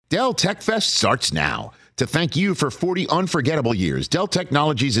Dell Tech Fest starts now. To thank you for 40 unforgettable years, Dell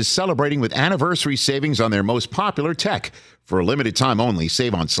Technologies is celebrating with anniversary savings on their most popular tech. For a limited time only,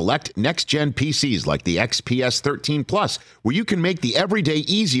 save on select next-gen PCs like the XPS 13 Plus, where you can make the everyday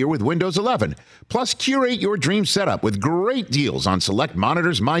easier with Windows 11. Plus, curate your dream setup with great deals on select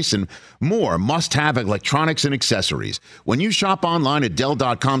monitors, mice, and more must-have electronics and accessories. When you shop online at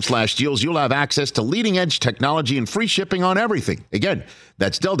Dell.com/deals, you'll have access to leading-edge technology and free shipping on everything. Again,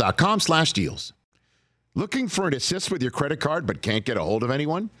 that's Dell.com/deals. Looking for an assist with your credit card but can't get a hold of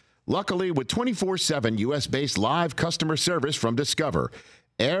anyone? Luckily, with 24/7 U.S.-based live customer service from Discover,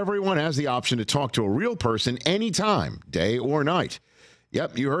 everyone has the option to talk to a real person anytime, day or night.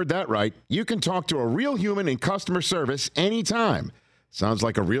 Yep, you heard that right. You can talk to a real human in customer service anytime. Sounds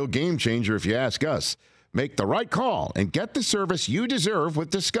like a real game changer if you ask us. Make the right call and get the service you deserve with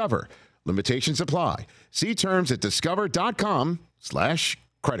Discover. Limitations apply. See terms at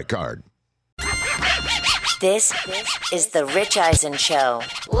discover.com/credit card. This is The Rich Eisen Show,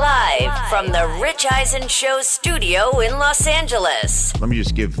 live from The Rich Eisen Show studio in Los Angeles. Let me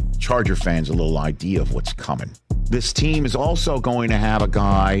just give Charger fans a little idea of what's coming. This team is also going to have a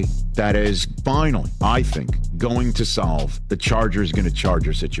guy that is finally, I think, going to solve the Chargers going to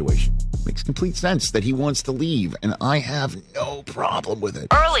Charger situation. Makes complete sense that he wants to leave, and I have no problem with it.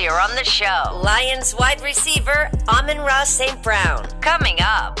 Earlier on the show, Lions wide receiver Amon-Ra St. Brown. Coming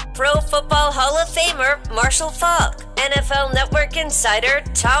up, Pro Football Hall of Famer Marshall Faulk, NFL Network insider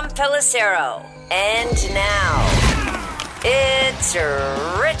Tom Pelissero. And now, it's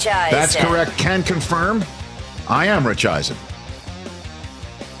Rich Eisen. That's correct. Can confirm. I am Rich Eisen.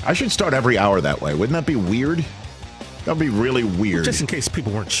 I should start every hour that way. Wouldn't that be weird? That would be really weird. Just in case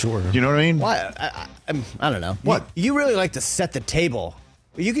people weren't sure. You know what I mean? Why? I don't know. What? You really like to set the table.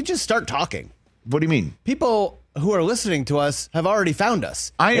 You could just start talking. What do you mean? People who are listening to us have already found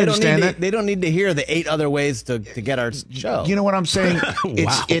us. I understand that. They don't need to hear the 8 other ways to get our show. You know what I'm saying?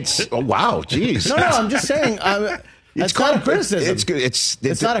 Wow. Wow, geez. No, I'm just saying. It's not a criticism. It's good.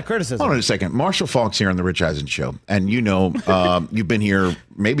 It's not a criticism. Hold on a second. Marshall Faulk's here on the Rich Eisen Show, and you know, you've been here.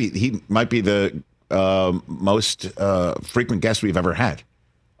 Maybe he might be the most frequent guest we've ever had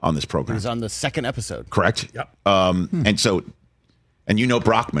on this program. He's on the 2nd episode. Correct. Yep. And so, and you know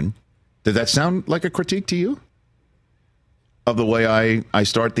Brockman. Did that sound like a critique to you of the way I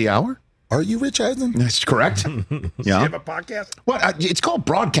start the hour? Are you Rich Eisen? That's correct. Yeah. You have a podcast? What? It's called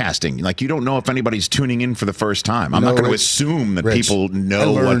broadcasting. Like, you don't know if anybody's tuning in for the first time. I'm not going to assume that people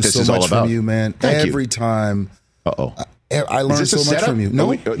know what this is all about. I learn so much from you, man. Every time. Uh-oh. I learn so much from you.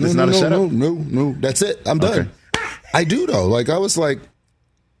 No, this is not a setup? No. That's it. I'm done. Okay. I do, though. Like, I was like,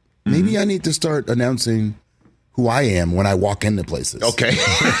 maybe I need to start announcing who I am when I walk into places. Okay.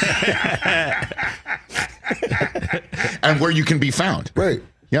 And where you can be found. Right.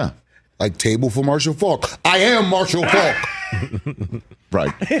 Yeah. Like table for Marshall Faulk. I am Marshall Faulk.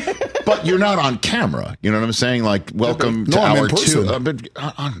 Right. But you're not on camera. You know what I'm saying? Like, welcome to I'm hour in person. 2.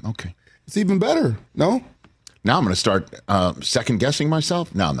 Okay. It's even better. No? Now I'm going to start second guessing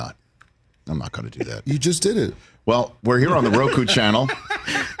myself. No, I'm not. I'm not going to do that. You just did it. Well, we're here on the Roku channel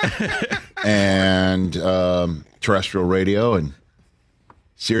and terrestrial radio and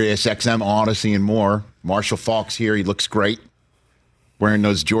Sirius XM, Odyssey, and more. Marshall Faulk's here. He looks great wearing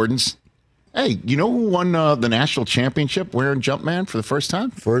those Jordans. Hey, you know who won the national championship wearing Jumpman for the first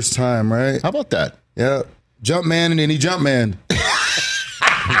time? First time, right? How about that? Yeah. Jumpman and any Jumpman.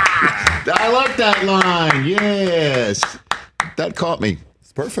 I like that line. Yes. That caught me.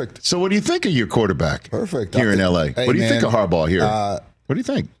 It's perfect. So what do you think of your quarterback? Perfect. Here in L.A.? Hey, what do you think man, of Harbaugh here? What do you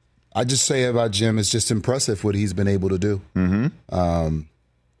think? I just say about Jim, it's just impressive what he's been able to do. Mm-hmm.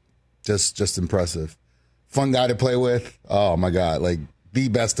 Just impressive. Fun guy to play with. Oh, my God. Like, the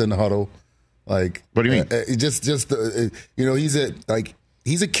best in the huddle. Like, what do you mean?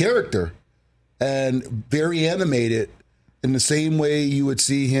 He's a character and very animated. In the same way you would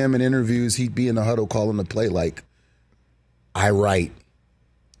see him in interviews, he'd be in the huddle calling the play like, I write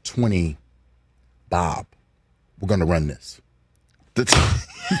 20, Bob, we're going to run this.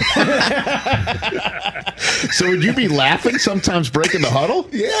 So would you be laughing sometimes breaking the huddle?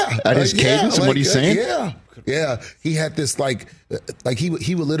 Yeah. At his cadence and what he's saying? Yeah. Yeah. He had this like he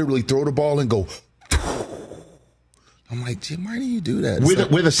would literally throw the ball and go. I'm like, Jim, why do you do that?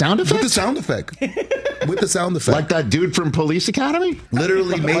 With a sound effect? With the sound effect. With the sound effect. Like that dude from Police Academy?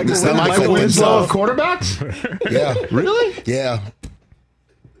 Literally made the sound Michael effect Winslow of himself. quarterbacks? Yeah. Really? Yeah.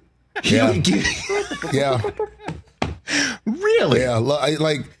 Yeah. Yeah. Really? Yeah.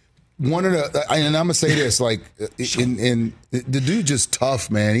 Like one of the, and I'm gonna say this, like, in the dude just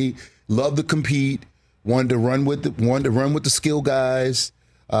tough, man. He loved to compete, wanted to run with the skill guys.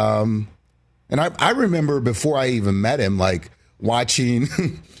 And I remember before I even met him, like watching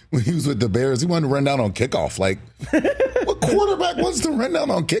when he was with the Bears, he wanted to run down on kickoff. Like, what quarterback wants to run down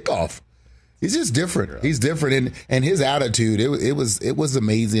on kickoff? He's just different. He's different, and his attitude. It was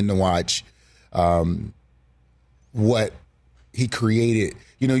amazing to watch what he created.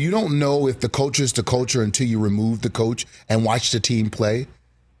 You know, you don't know if the culture is the culture until you remove the coach and watch the team play.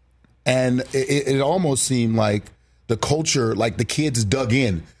 And it almost seemed like the culture, like the kids dug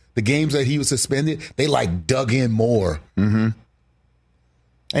in. The games that he was suspended, they like dug in more. Mm-hmm.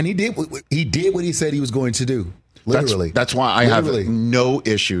 And he did what he said he was going to do. Literally. That's why I have no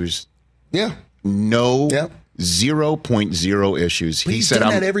issues. Yeah. No 0.0 issues. But he he's said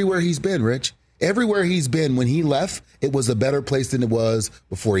done that everywhere he's been, Rich. Everywhere he's been, when he left, it was a better place than it was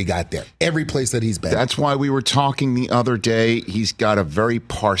before he got there. Every place that he's been. That's why we were talking the other day. He's got a very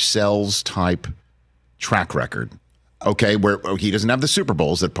Parcells type track record. Okay, where he doesn't have the Super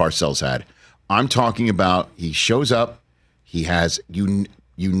Bowls that Parcells had. I'm talking about he shows up, he has you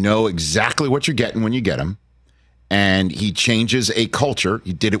know exactly what you're getting when you get him, and he changes a culture.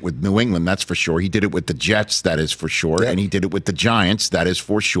 He did it with New England, that's for sure. He did it with the Jets, that is for sure, and he did it with the Giants, that is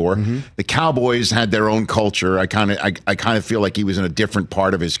for sure. Mm-hmm. The Cowboys had their own culture. I kind of feel like he was in a different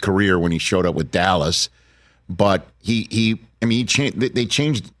part of his career when he showed up with Dallas, but they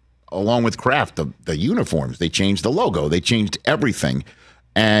changed. Along with Kraft, the uniforms, they changed the logo, they changed everything,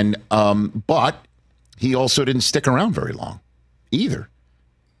 and but he also didn't stick around very long, either,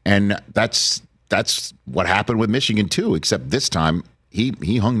 and that's what happened with Michigan too. Except this time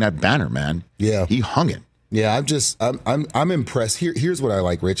he hung that banner, man. Yeah, he hung it. Yeah, I'm impressed. Here's what I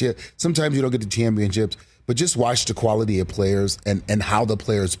like, Rich. Yeah, sometimes you don't get the championships, but just watch the quality of players and how the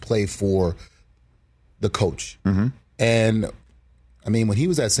players play for the coach. Mm-hmm. And I mean, when he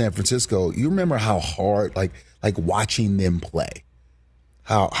was at San Francisco, you remember how hard, like watching them play,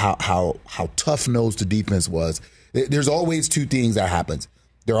 how tough-nosed the defense was. There's always two things that happens.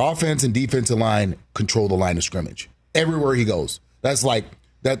 Their offense and defensive line control the line of scrimmage everywhere he goes. That's like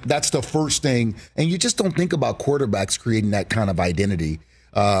that's the first thing, and you just don't think about quarterbacks creating that kind of identity.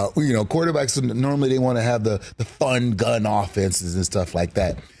 Quarterbacks normally they want to have the fun gun offenses and stuff like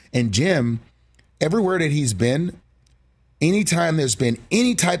that. And Jim, everywhere that he's been. Anytime there's been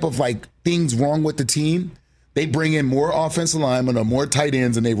any type of like things wrong with the team, they bring in more offensive linemen or more tight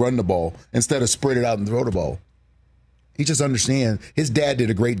ends and they run the ball instead of spread it out and throw the ball. He just understands. His dad did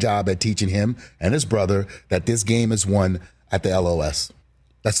a great job at teaching him and his brother that this game is won at the LOS.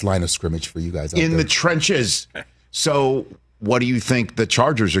 That's line of scrimmage for you guys out in there. The trenches. So what do you think the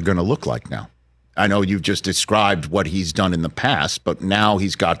Chargers are going to look like now? I know you've just described what he's done in the past, but now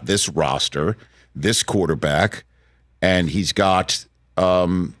he's got this roster, this quarterback, and he's got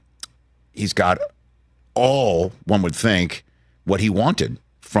all, one would think, what he wanted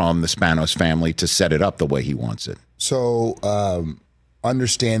from the Spanos family to set it up the way he wants it. So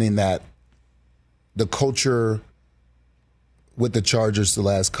understanding that the culture with the Chargers the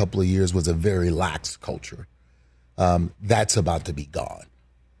last couple of years was a very lax culture. That's about to be gone.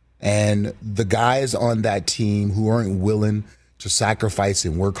 And the guys on that team who aren't willing to sacrifice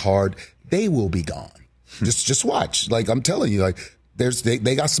and work hard, they will be gone. Just watch. Like I'm telling you, like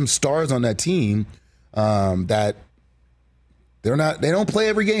they got some stars on that team that they don't play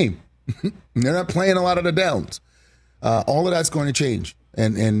every game. They're not playing a lot of the downs. All of that's going to change.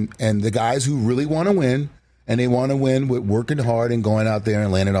 And the guys who really want to win and they want to win with working hard and going out there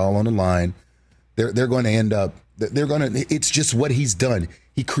and laying it all on the line, they're going to end up. It's just what he's done.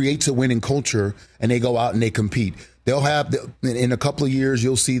 He creates a winning culture and they go out and they compete. They'll have, in a couple of years,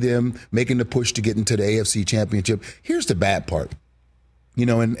 you'll see them making the push to get into the AFC Championship. Here's the bad part.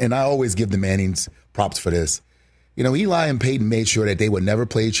 And I always give the Mannings props for this. Eli and Peyton made sure that they would never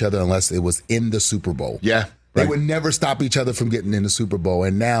play each other unless it was in the Super Bowl. Yeah. They would never stop each other from getting in the Super Bowl.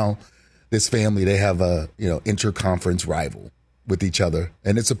 And now this family, they have a, interconference rival with each other.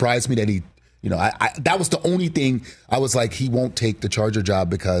 And it surprised me that he, that was the only thing I was like, he won't take the Charger job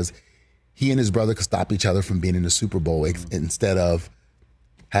because he and his brother could stop each other from being in the Super Bowl instead of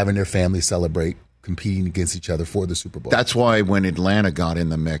having their family celebrate competing against each other for the Super Bowl. That's why when Atlanta got in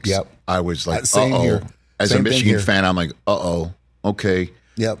the mix, I was like, same here. As Same a Michigan fan, I'm like, okay.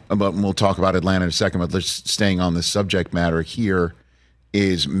 Yep. But we'll talk about Atlanta in a second, but staying on the subject matter here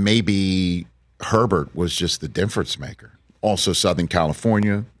is maybe Herbert was just the difference maker. Also Southern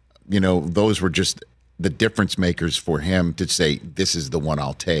California, those were just the difference makers for him to say, this is the one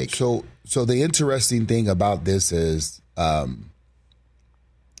I'll take. So the interesting thing about this is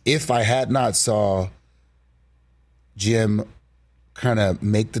if I had not saw Jim kind of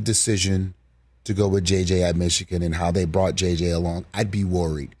make the decision to go with JJ at Michigan and how they brought JJ along, I'd be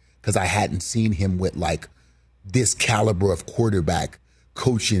worried because I hadn't seen him with like this caliber of quarterback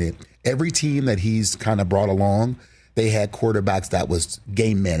coaching it. Every team that he's kind of brought along, they had quarterbacks that was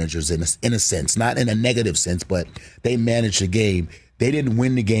game managers in a sense, not in a negative sense, but they managed the game. They didn't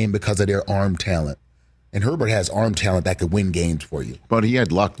win the game because of their arm talent. And Herbert has arm talent that could win games for you. But he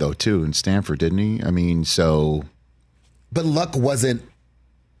had luck, though, too, in Stanford, didn't he? I mean, so... But luck wasn't...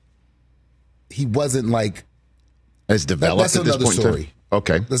 He wasn't like... As developed at this point in time?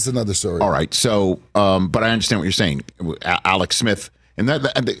 Okay. That's another story. All right. So, but I understand what you're saying. Alex Smith... And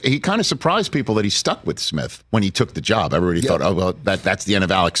he kind of surprised people that he stuck with Smith when he took the job. Everybody thought, oh, well, that's the end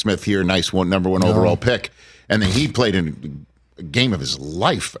of Alex Smith here. Nice number one overall pick. And then he played in a game of his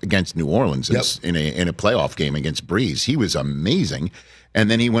life against New Orleans in a playoff game against Breeze. He was amazing. And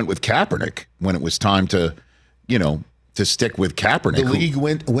then he went with Kaepernick when it was time to stick with Kaepernick. The league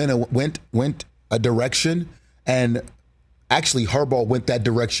went a direction, and actually Harbaugh went that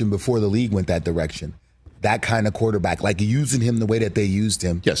direction before the league went that direction. That kind of quarterback, like using him the way that they used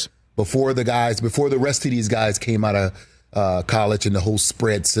him. Yes. Before the rest of these guys came out of college and the whole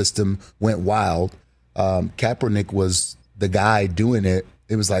spread system went wild, Kaepernick was the guy doing it.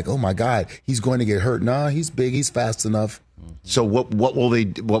 It was like, oh my God, he's going to get hurt. Nah, he's big, he's fast enough. So what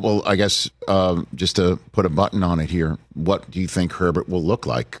will I guess just to put a button on it here, what do you think Herbert will look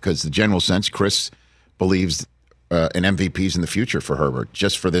like? Because the general sense, Chris believes an MVP's in the future for Herbert,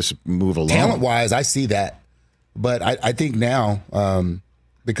 just for this move alone. Talent-wise, I see that. But I think now,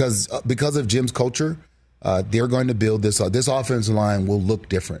 because of Jim's culture, they're going to build this offensive line will look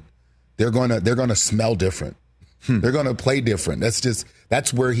different. They're going to smell different. They're going to play different.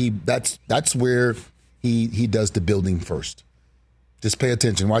 That's where he does the building first. Just pay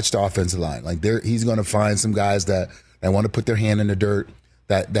attention. Watch the offensive line. Like he's going to find some guys that want to put their hand in the dirt,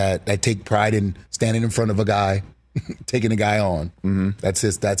 that take pride in standing in front of a guy, taking a guy on. Mm-hmm. That's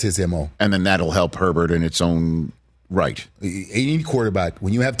his MO. And then that'll help Herbert in its own right. Any quarterback,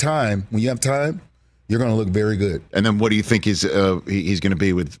 when you have time, you're going to look very good. And then what do you think he's going to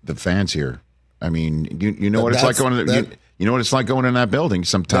be with the fans here? I mean, you know what it's like going to you know what it's like going in that building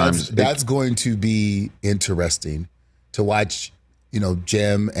sometimes. That's going to be interesting to watch.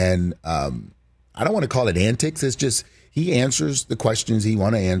 Jim and I don't want to call it antics. It's just he answers the questions he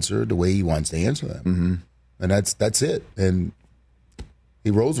want to answer the way he wants to answer them. Mm-hmm. And that's it. And he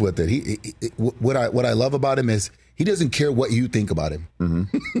rolls with it. What I love about him is he doesn't care what you think about him.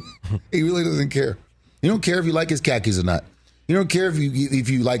 Mm-hmm. He really doesn't care. You don't care if you like his khakis or not. You don't care if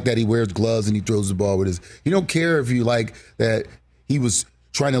you like that he wears gloves and he throws the ball with his. You don't care if you like that he was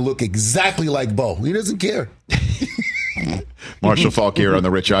trying to look exactly like Bo. He doesn't care. Marshall Faulk here on the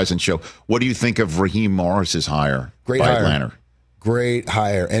Rich Eisen Show. What do you think of Raheem Morris's hire by Atlanta? Great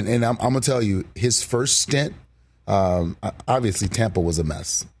hire. And I'm going to tell you, his first stint, obviously Tampa was a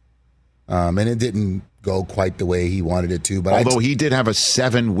mess. And it didn't go quite the way he wanted it to. But although he did have a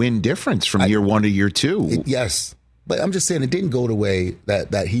 7-win difference from year one to year two. Yes. But I'm just saying it didn't go the way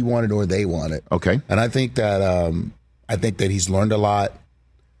that he wanted or they wanted. Okay. And I think that he's learned a lot.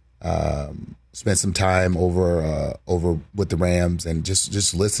 Spent some time over with the Rams and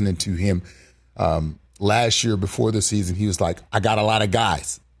just listening to him. Last year before the season, he was like, I got a lot of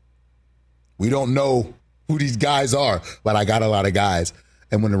guys. We don't know who these guys are, but I got a lot of guys.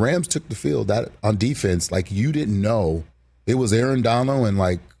 And when the Rams took the field that on defense, like you didn't know, it was Aaron Donald and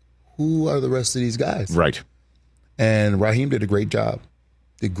like, who are the rest of these guys? Right. And Raheem did a great job.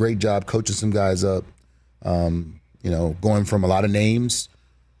 Did a great job coaching some guys up, going from a lot of names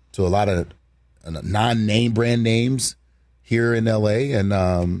to a lot of non-name brand names here in L.A.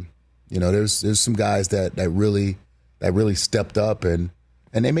 And, there's some guys that really stepped up and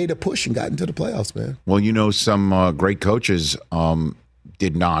they made a push and got into the playoffs, man. Well, some great coaches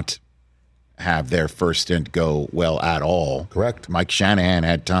did not have their first stint go well at all. Correct. Mike Shanahan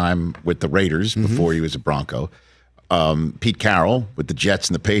had time with the Raiders before he was a Bronco. Pete Carroll with the Jets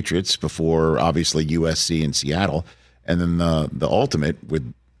and the Patriots before, obviously, USC and Seattle. And then the ultimate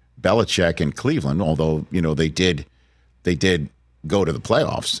with Belichick and Cleveland, although, they did go to the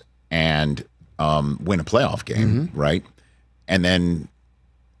playoffs and win a playoff game, right? And then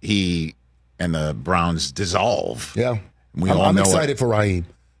he and the Browns dissolve. Yeah. I'm excited for Raheem.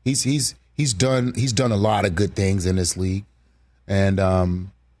 He's done a lot of good things in this league. And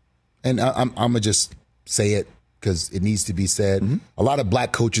I'm going to just say it because it needs to be said. Mm-hmm. A lot of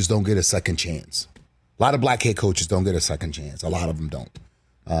black coaches don't get a second chance. A lot of black head coaches don't get a second chance. A lot of them don't.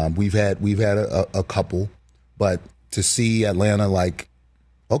 We've had a couple, but to see Atlanta like,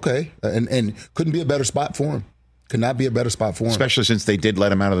 okay, and couldn't be a better spot for him. Could not be a better spot for him. Especially since they did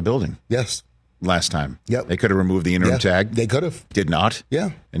let him out of the building. Yes. last time. Yep. They could have removed the interim tag. They could have. Did not.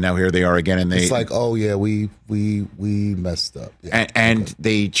 Yeah. And now here they are again. And it's like, oh yeah, we messed up. Yeah. And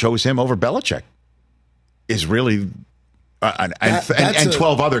they chose him over Belichick. Is really and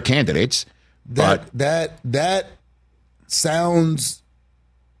 12 other candidates. That sounds.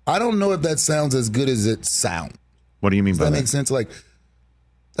 I don't know if that sounds as good as it sounds. What do you mean Does by that? That makes sense. Like,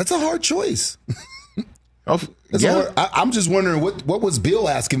 that's a hard choice. Yeah. I'm just wondering what was Bill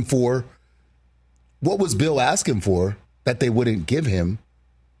asking for? What was Bill asking for that they wouldn't give him?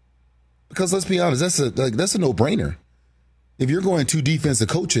 Because let's be honest, that's a no-brainer. If you're going 2 defensive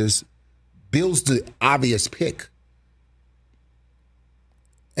coaches, Bill's the obvious pick.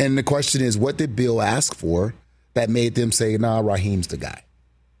 And the question is, what did Bill ask for that made them say, nah, Raheem's the guy?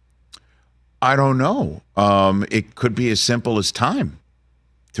 I don't know. It could be as simple as time,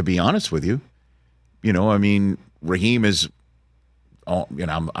 to be honest with you. You know, I mean, Raheem is, I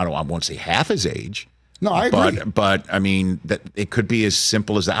won't say half his age. No, I agree. But I mean, that it could be as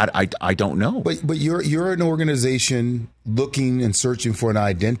simple as that. I don't know. But you're an organization looking and searching for an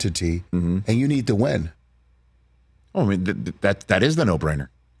identity, and you need to win. Oh, I mean, that is the no-brainer.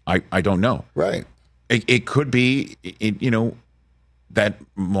 I don't know. Right. It could be, that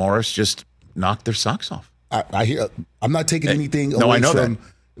Morris just knocked their socks off. I hear. I'm not taking anything no, away I know from. that.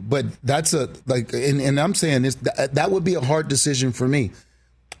 But that's and I'm saying this. That would be a hard decision for me.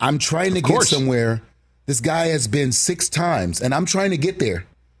 I'm trying to get somewhere. This guy has been 6 times, and I'm trying to get there.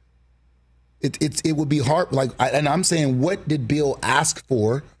 It would be hard. And I'm saying, what did Bill ask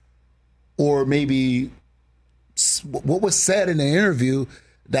for, or maybe what was said in the interview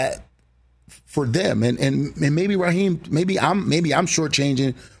that for them, and maybe Raheem, maybe I'm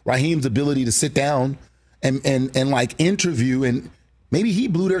shortchanging Raheem's ability to sit down and like interview, and maybe he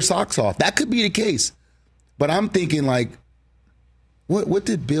blew their socks off. That could be the case, but I'm thinking like, what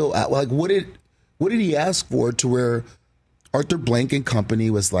did Bill like? What did he ask for to where Arthur Blank and company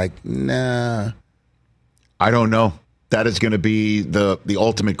was like, nah? I don't know. That is going to be the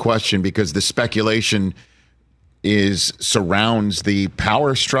ultimate question, because the speculation surrounds the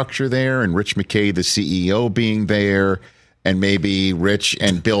power structure there, and Rich McKay, the CEO, being there, and maybe Rich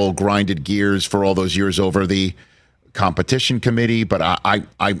and Bill grinded gears for all those years over the competition committee. But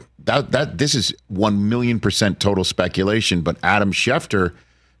this is 1,000,000% total speculation. But Adam Schefter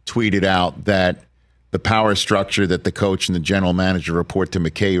tweeted out that the power structure that the coach and the general manager report to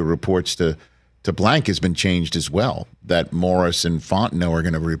McKay, who reports to Blank, has been changed as well. That Morris and Fontenot are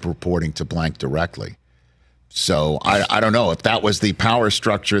going to be reporting to Blank directly. So I don't know if that was the power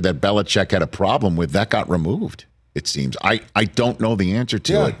structure that Belichick had a problem with. That got removed, it seems. I don't know the answer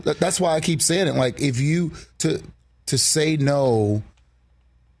to it. That's why I keep saying it. Like, if you to say no,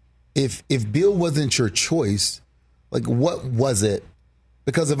 if Bill wasn't your choice, like, what was it?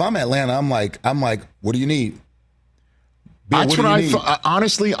 Because if I'm Atlanta, I'm like, what do you need? Bill, that's what I thought.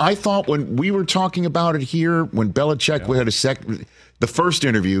 Honestly, I thought when we were talking about it here, when Belichick had the first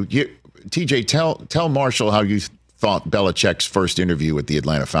interview. TJ, tell Marshall how you thought Belichick's first interview with the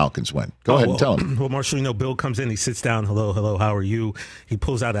Atlanta Falcons went. Go ahead and tell him. Well, Marshall, Bill comes in, he sits down, hello, how are you? He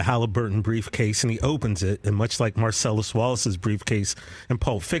pulls out a Halliburton briefcase and he opens it, and much like Marcellus Wallace's briefcase in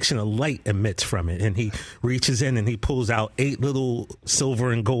Pulp Fiction, a light emits from it, and he reaches in and he pulls out 8 little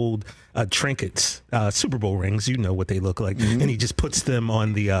silver and gold trinkets, Super Bowl rings, you know what they look like, and he just puts them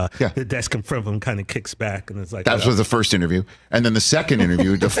on the desk in front of him, kind of kicks back, and it's like that was the first interview, and then the second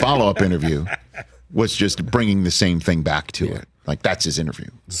interview, the follow-up interview, was just bringing the same thing back to it. Like, that's his interview.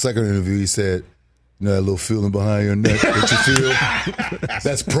 The second interview, he said, that little feeling behind your neck that you feel,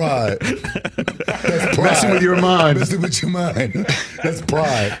 that's pride. That's pride. Messing with your mind. Messing with your mind. That's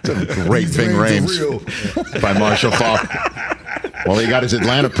pride. Great Ving Rhames by Marshall Faulk. Well, he got his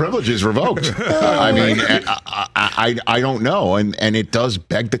Atlanta privileges revoked. I mean, I don't know, and it does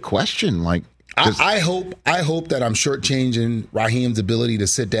beg the question. Like, I hope that I'm shortchanging Raheem's ability to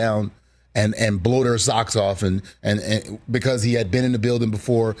sit down and blow their socks off, and because he had been in the building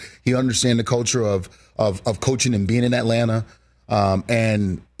before, he understands the culture of coaching and being in Atlanta,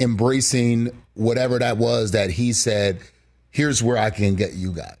 and embracing whatever that was that he said, here's where I can get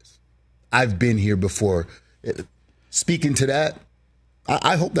you guys. I've been here before. Speaking to that,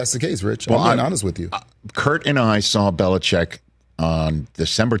 I hope that's the case, Rich. Well, I'm being honest with you. Kurt and I saw Belichick on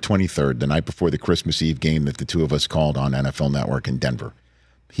December 23rd, the night before the Christmas Eve game that the two of us called on NFL Network in Denver.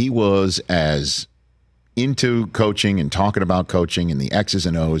 He was as into coaching and talking about coaching and the X's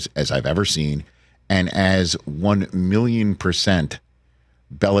and O's as I've ever seen, and as 1,000,000%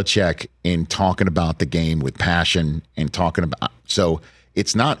 Belichick in talking about the game with passion and talking about. So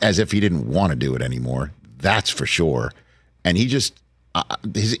it's not as if he didn't want to do it anymore. That's for sure. And he just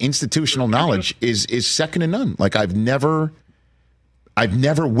his institutional knowledge is second to none. Like I've never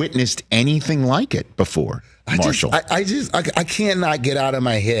witnessed anything like it before, Marshall. I cannot get out of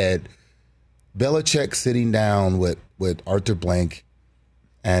my head Belichick sitting down with Arthur Blank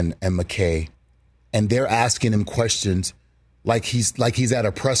and McKay, and they're asking him questions like he's at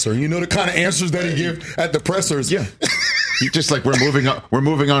a presser. You know the kind of answers that he gives at the pressers. Yeah. Just like we're moving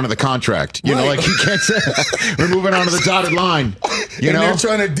on to the contract. You know, like you can't say we're moving on to the dotted line. You know,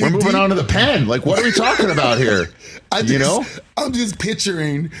 we're moving on to the pen. Like, what are we talking about here? I'm just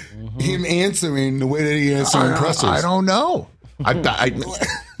picturing him answering the way that he answers pressers. I don't know.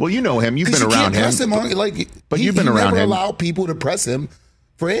 Well, you know him. You've been around him. But you've been around him. He never allowed people to press him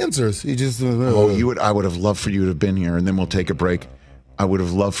for answers. He just. I would have loved for you to have been here, and then we'll take a break. I would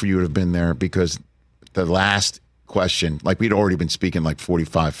have loved for you to have been there because the last question, like we'd already been speaking like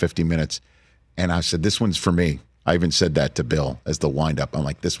 45, 50 minutes, and I said, this one's for me. I even said that to Bill as the wind-up. I'm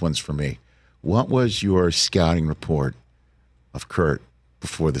like, this one's for me. What was your scouting report of Kurt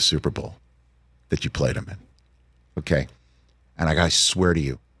before the Super Bowl that you played him in? Okay. And I swear to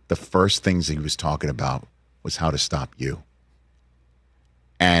you, the first things he was talking about was how to stop you.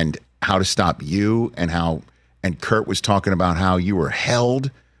 And how to stop you, and Kurt was talking about how you were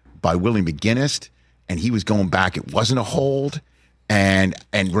held by Willie McGinnis, and he was going back. It wasn't a hold. And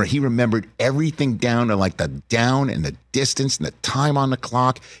he remembered everything down to like the down and the distance and the time on the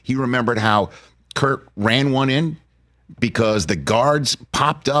clock. He remembered how Kurt ran one in because the guards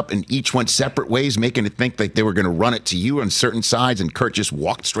popped up and each went separate ways, making it think like they were going to run it to you on certain sides, and Kurt just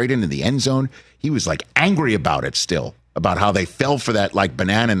walked straight into the end zone. He was like angry about it still, about how they fell for that like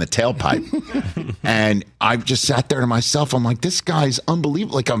banana in the tailpipe. And I just sat there to myself. I'm like, this guy's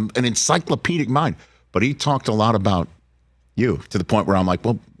unbelievable. Like I'm an encyclopedic mind. But he talked a lot about you to the point where I'm like,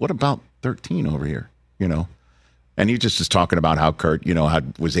 well, what about 13 over here? You know? And he just was talking about how Kurt,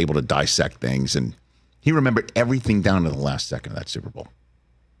 was able to dissect things, and he remembered everything down to the last second of that Super Bowl.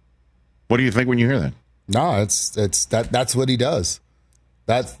 What do you think when you hear that? No, that's what he does.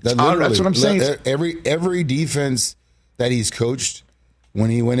 That's what I'm saying. Every defense that he's coached,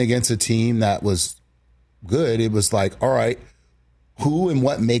 when he went against a team that was good, it was like, all right, who and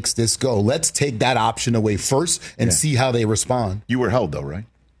what makes this go? Let's take that option away first and see how they respond. You were held, though, right?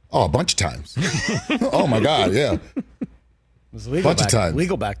 Oh, a bunch of times. Oh, my God, yeah. It was legal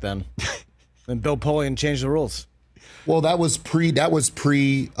back then. Then Bill Polian changed the rules. Well, that was pre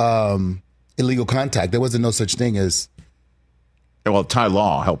illegal contact. There wasn't no such thing as. Well, Ty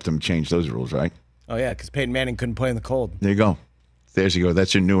Law helped him change those rules, right? Oh, yeah, because Peyton Manning couldn't play in the cold. There you go. There's you go.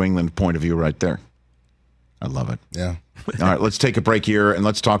 That's your New England point of view right there. I love it. Yeah. All right, let's take a break here and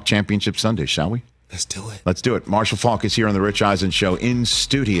let's talk Championship Sunday, shall we? Let's do it. Let's do it. Marshall Faulk is here on the Rich Eisen Show in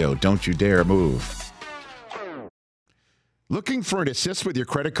studio. Don't you dare move. Looking for an assist with your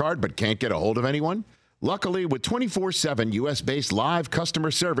credit card but can't get a hold of anyone? Luckily, with 24/7 U.S.-based live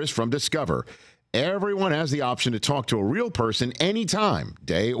customer service from Discover, everyone has the option to talk to a real person anytime,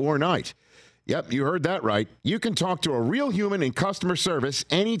 day or night. Yep, you heard that right. You can talk to a real human in customer service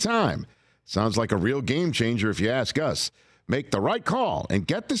anytime. Sounds like a real game changer if you ask us. Make the right call and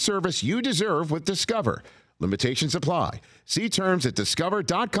get the service you deserve with Discover. Limitations apply. See terms at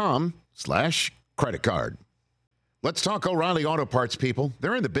discover.com/credit card. Let's talk O'Reilly Auto Parts, people.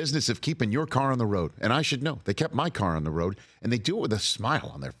 They're in the business of keeping your car on the road. And I should know, they kept my car on the road, and they do it with a smile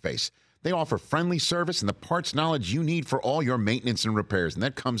on their face. They offer friendly service and the parts knowledge you need for all your maintenance and repairs. And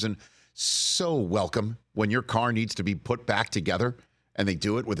that comes in so welcome when your car needs to be put back together, and they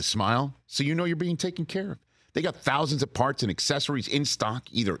do it with a smile, so you know you're being taken care of. They got thousands of parts and accessories in stock,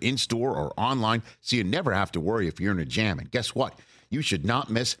 either in-store or online, so you never have to worry if you're in a jam. And guess what? You should not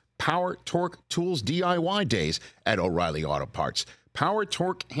miss Power Torque Tools DIY days at O'Reilly Auto Parts. Power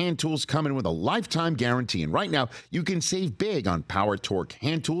Torque hand tools come in with a lifetime guarantee. And right now, you can save big on Power Torque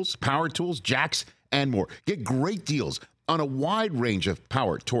hand tools, power tools, jacks, and more. Get great deals on a wide range of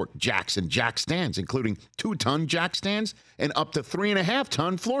Power Torque jacks and jack stands, including 2-ton jack stands and up to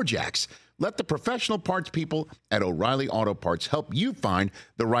 3.5-ton floor jacks. Let the professional parts people at O'Reilly Auto Parts help you find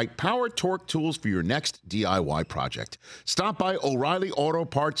the right Power Torque tools for your next DIY project. Stop by O'Reilly Auto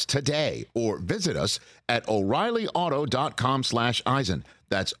Parts today or visit us at O'ReillyAuto.com/Eisen.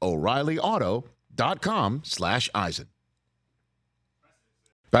 That's O'ReillyAuto.com/Eisen.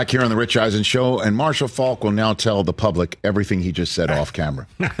 Back here on the Rich Eisen Show, and Marshall Faulk will now tell the public everything he just said off camera.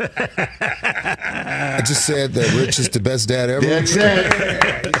 I just said that Rich is the best dad ever. That's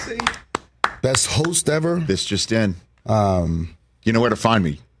it. Best host ever. This just in. You know where to find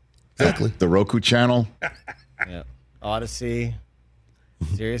me. Exactly. The Roku channel. Yeah. Odyssey.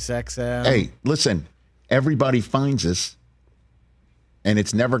 Sirius XM. Hey, listen. Everybody finds us And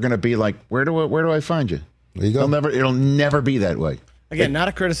it's never going to be like, where do I find you? There you go. It'll never be that way. Again, not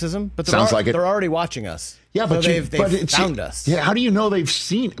a criticism, but they're already watching us. Yeah, but they've found us. Yeah, how do you know they've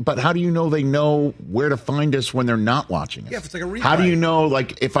seen? But how do you know they know where to find us when they're not watching us? Yeah, if it's like a replay. How do you know?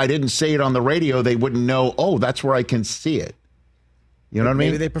 Like, if I didn't say it on the radio, they wouldn't know. Oh, that's where I can see it. You know what I mean?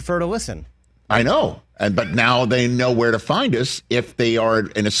 Maybe they prefer to listen. I know, but now they know where to find us if they are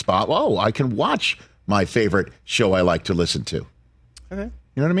in a spot. Oh, I can watch my favorite show I like to listen to. Okay. You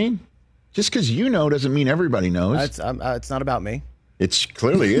know what I mean? Just because you know doesn't mean everybody knows. It's not about me. It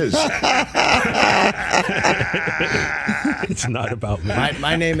clearly is. It's not about me.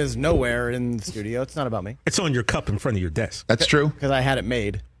 My name is nowhere in the studio. It's not about me. It's on your cup in front of your desk. That's true. Because I had it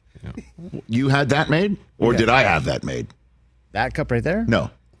made. You had that made? Or did I have that made? That cup right there?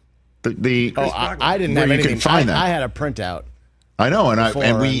 No. I didn't have anything. You can find that. I had a printout. I know,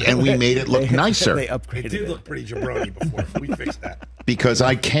 and we made it look nicer. They upgraded It did look pretty jabroni before. We fixed that. Because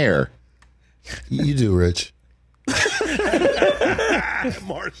I care. You do, Rich.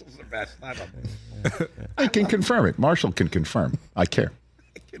 Marshall's the best. I can confirm it. Marshall can confirm. I care.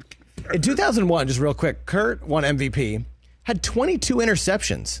 In 2001, just real quick, Kurt won MVP, had 22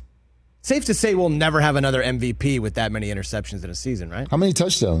 interceptions. Safe to say we'll never have another MVP with that many interceptions in a season, right? How many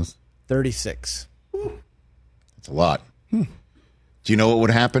touchdowns? 36. That's a lot. Do you know what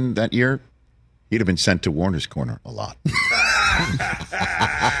would happen that year? He'd have been sent to Warner's Corner a lot.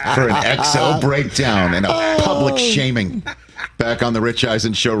 For an XL breakdown and a public shaming. Back on the Rich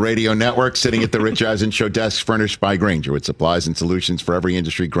Eisen Show radio network, sitting at the Rich Eisen Show desk, furnished by Grainger with supplies and solutions for every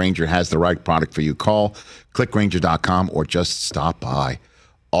industry. Grainger has the right product for you. Call, click Grainger.com, or just stop by.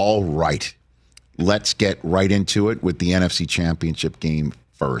 All right. Let's get right into it with the NFC Championship game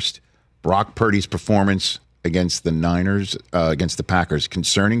first. Brock Purdy's performance against the Niners, against the Packers,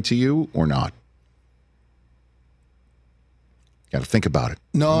 concerning to you or not? Got to think about it.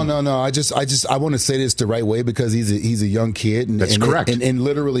 No. I want to say this the right way because he's a young kid. And, That's correct. And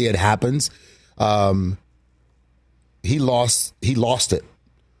literally it happens. He lost it.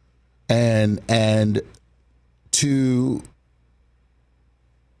 And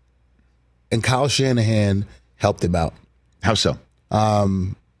Kyle Shanahan helped him out. How so?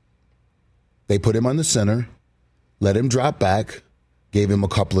 They put him on the center, let him drop back, gave him a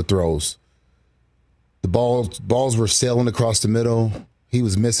couple of throws. The balls were sailing across the middle. He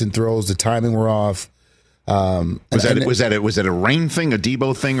was missing throws. The timing were off. Was it a Rain thing, a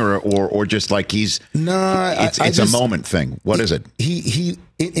Debo thing, or just like he's? No, it's a moment thing. What is it?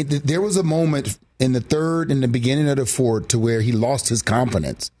 There was a moment in the third, in the beginning of the fourth, to where he lost his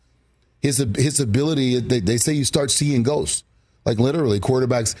confidence, his ability. They say you start seeing ghosts, like literally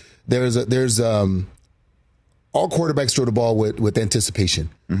quarterbacks. There's all quarterbacks throw the ball with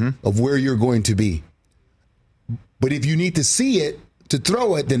anticipation of where you're going to be. But if you need to see it to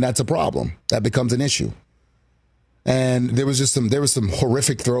throw it, then that's a problem. That becomes an issue. And there was some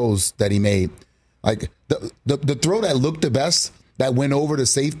horrific throws that he made. Like the throw that looked the best, that went over to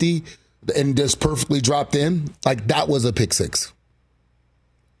safety and just perfectly dropped in, like that was a pick six.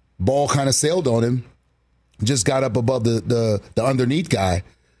 Ball kind of sailed on him, just got up above the underneath guy.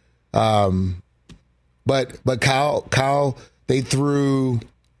 But Kyle,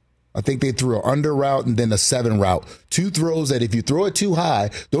 I think they threw an under route and then a 7 route. 2 throws that if you throw it too high,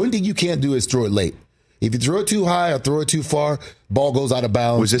 the only thing you can't do is throw it late. If you throw it too high or throw it too far, ball goes out of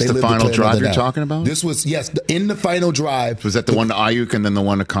bounds. Was this the final drive you're talking about? This was, yes, in the final drive. Was that the one to Ayuk and then the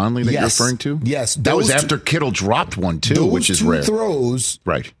one to Conley that you're referring to? Yes. That was after Kittle dropped one, too, which is rare. Those 2 throws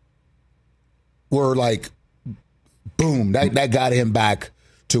were like, boom, that got him back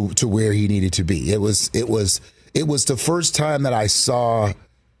to where he needed to be. It was the first time that I saw,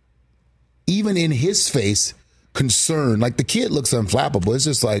 even in his face, concern. Like the kid looks unflappable. It's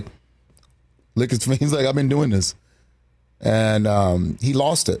just like, look at me. He's like, I've been doing this. And he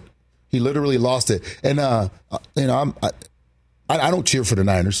lost it. He literally lost it. And, I don't cheer for the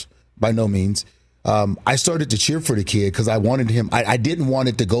Niners by no means. I started to cheer for the kid because I wanted him. I didn't want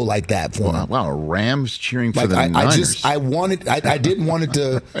it to go like that for him. Wow, Rams cheering for the Niners. I didn't want it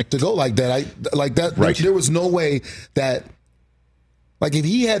to go like that. Right. There was no way that, like, if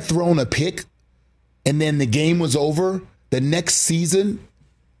he had thrown a pick and then the game was over, the next season,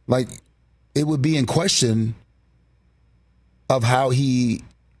 like, it would be in question of how he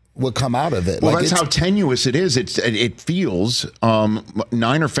would come out of it. Well, that's how tenuous it is. It feels.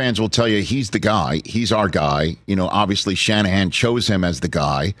 Niner fans will tell you he's the guy. He's our guy. You know, obviously Shanahan chose him as the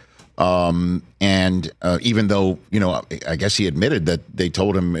guy. And even though, you know, I guess he admitted that they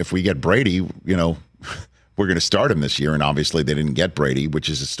told him if we get Brady, you know, we're going to start him this year. And obviously they didn't get Brady, which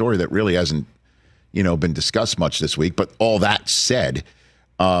is a story that really hasn't been discussed much this week. But all that said,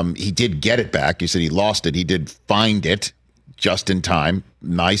 he did get it back. You said he lost it. He did find it just in time.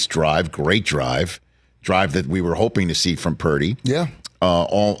 Nice drive, great drive that we were hoping to see from Purdy. Yeah.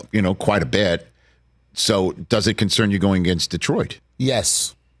 Quite a bit. So does it concern you going against Detroit?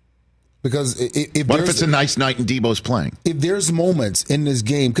 Yes. Because if it's a nice night and Debo's playing? If there's moments in this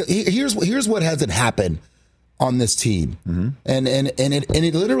game, here's what hasn't happened on this team, and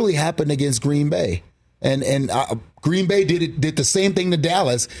it literally happened against Green Bay, and Green Bay did the same thing to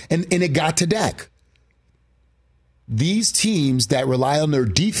Dallas, and it got to Dak. These teams that rely on their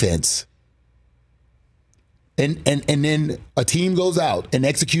defense, and then a team goes out and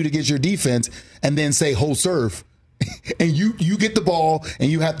execute against your defense, and then say hold serve. And you get the ball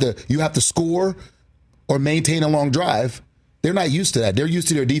and you have to score or maintain a long drive. They're not used to that. They're used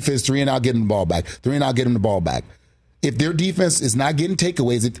to their defense 3 and out, getting the ball back. 3 and out, getting the ball back. If their defense is not getting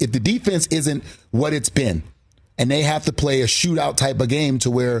takeaways, if the defense isn't what it's been, and they have to play a shootout type of game to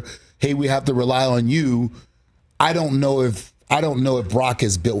where, hey, we have to rely on you, I don't know if Brock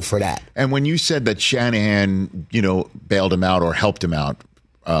is built for that. And when you said that Shanahan, bailed him out or helped him out,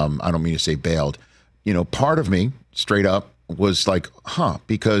 I don't mean to say bailed. Part of me, straight up, was like,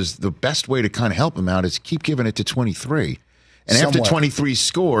 because the best way to kind of help him out is keep giving it to 23. And after 23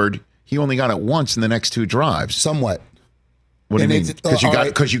 scored, he only got it once in the next 2 drives. Somewhat. What do you mean? Because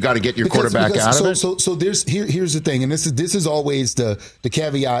you got to get your quarterback out of it? So here's the thing, and this is always the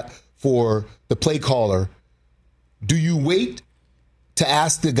caveat for the play caller. Do you wait to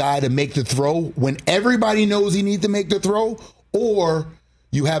ask the guy to make the throw when everybody knows he needs to make the throw, or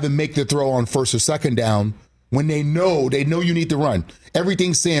you have him make the throw on first or second down when they know you need to run?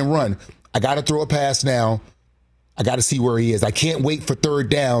 Everything's saying run. I got to throw a pass now. I got to see where he is. I can't wait for third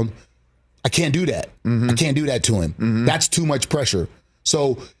down. I can't do that. I can't do that to him. That's too much pressure.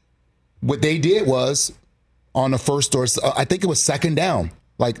 So what they did was on the first, or I think it was second down.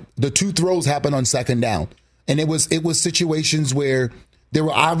 Like the 2 throws happened on second down. And it was situations where there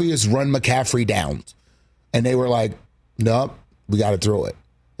were obvious run McCaffrey downs. And they were like, nope, we got to throw it.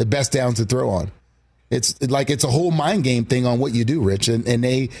 The best downs to throw on. It's a whole mind game thing on what you do, Rich.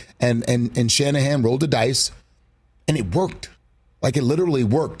 And Shanahan rolled the dice, and it worked. Like it literally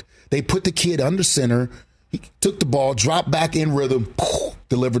worked. They put the kid under center. He took the ball, dropped back in rhythm,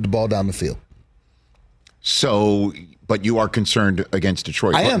 delivered the ball down the field. So, but you are concerned against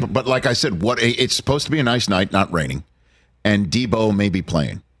Detroit. I am. But like I said, it's supposed to be a nice night, not raining, and Debo may be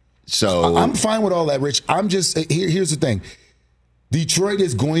playing. So I'm fine with all that, Rich. I'm just here's the thing. Detroit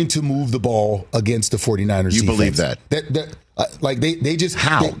is going to move the ball against the 49ers. You defense. believe that? They just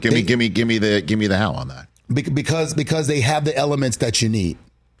how? Give me the how on that. Because they have the elements that you need.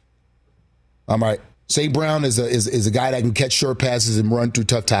 All right. St. Brown is a guy that can catch short passes and run through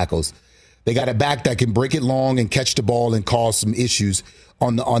tough tackles. They got a back that can break it long and catch the ball and cause some issues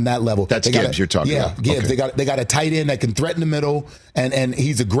on that level. That's Gibbs you're talking about. Yeah, Gibbs. Okay. They got a tight end that can threaten the middle, and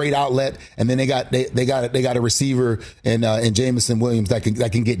he's a great outlet. And then they got a receiver in Jamison Williams that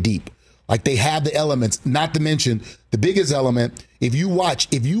can get deep. Like they have the elements. Not to mention the biggest element. If you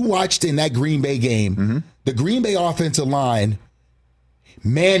watched in that Green Bay game, the Green Bay offensive line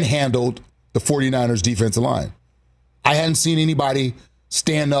manhandled the 49ers defensive line. I hadn't seen anybody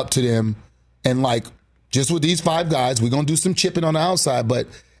stand up to them and like, just with these 5 guys, we're going to do some chipping on the outside,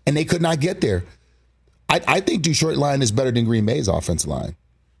 and they could not get there. I think Detroit line is better than Green Bay's offensive line.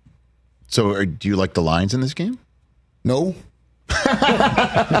 So do you like the Lions in this game? No. No.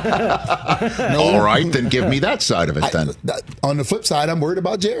 All right, then give me that side of it then. On the flip side, I'm worried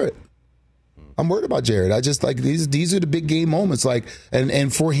about Jarrett. I just like these are the big game moments. Like,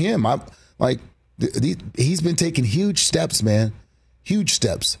 and for him, I'm like, he's been taking huge steps, man. Huge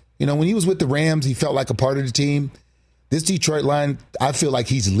steps. When he was with the Rams, he felt like a part of the team. This Detroit line, I feel like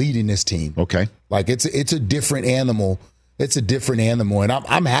he's leading this team. Okay. Like it's a different animal. It's a different animal, and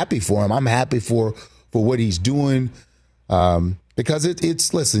I'm happy for him. I'm happy for what he's doing. Because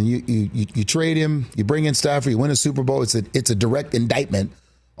it's listen, you trade him, you bring in Stafford, you win a Super Bowl. It's a direct indictment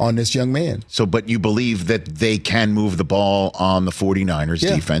on this young man. So, but you believe that they can move the ball on the 49ers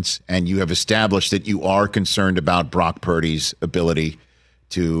defense, and you have established that you are concerned about Brock Purdy's ability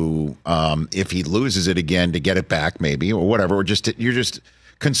to, if he loses it again, to get it back maybe, or whatever, or you're just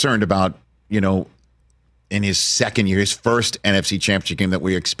concerned about, in his second year, his first NFC Championship game that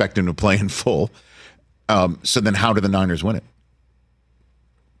we expect him to play in full. So then how do the Niners win it?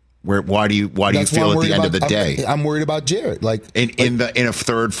 Why do you feel at the end of the day? I'm worried about Jarrett. Like in a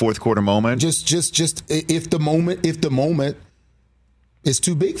third, fourth quarter moment. Just if the moment is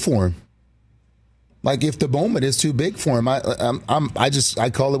too big for him. Like if the moment is too big for him, I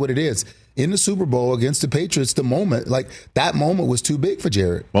call it what it is. In the Super Bowl against the Patriots, the moment, like that moment was too big for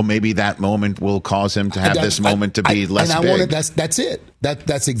Jared. Well, maybe that moment will cause him to have this moment to be less big. That's it.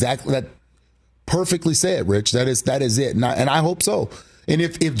 That's exactly that. Perfectly said, Rich. That is it. And I hope so. And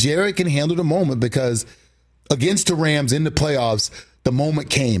if Jared can handle the moment, because against the Rams in the playoffs, the moment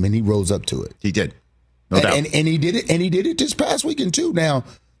came and he rose up to it. He did. No doubt. And he did it. And he did it this past weekend too. Now,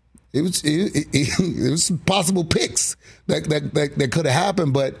 it was some possible picks that could have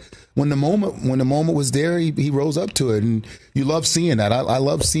happened, but when the moment was there, he rose up to it, and you love seeing that. I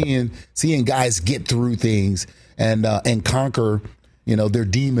love seeing guys get through things and conquer, their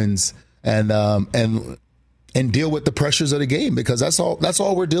demons and deal with the pressures of the game, because that's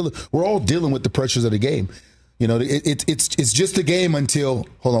all we're dealing. We're all dealing with the pressures of the game. It's just a game until,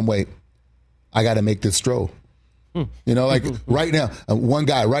 hold on, wait, I got to make this throw. Like right now, one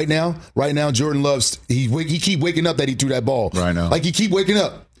guy right now, Jordan Love's, he keep waking up that he threw that ball. Right now. Like he keep waking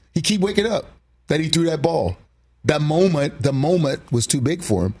up that he threw that ball. The moment was too big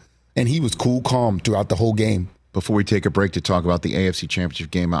for him, and he was cool, calm throughout the whole game. Before we take a break to talk about the AFC Championship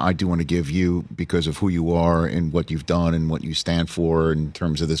game, I do want to give you, because of who you are and what you've done and what you stand for in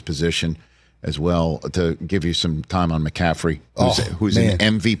terms of this position as well, to give you some time on McCaffrey, who's an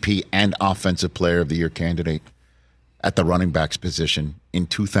MVP and Offensive Player of the Year candidate at the running backs position in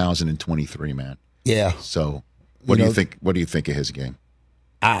 2023, man. Yeah. So what do you think? What do you think of his game?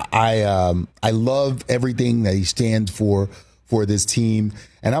 I love everything that he stands for this team,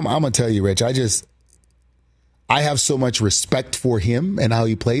 and I'm gonna tell you, Rich. I have so much respect for him and how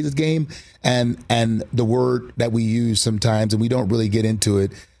he plays his game, and the word that we use sometimes, and we don't really get into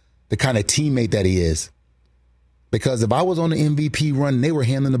it, the kind of teammate that he is. Because if I was on the MVP run and they were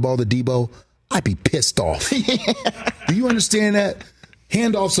handing the ball to Debo, I'd be pissed off. Do you understand that?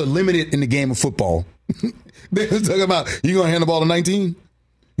 Handoffs are limited in the game of football. They're talking about, you going to hand the ball to 19?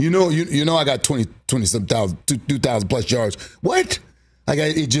 You know I got 20-some thousand, 2,000 plus yards. What?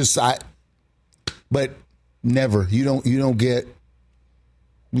 But never. You don't get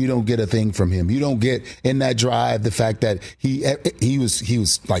a thing from him. You don't get in that drive the fact that he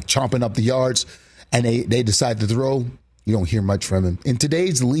was like chomping up the yards, and they decide to throw. You don't hear much from him. In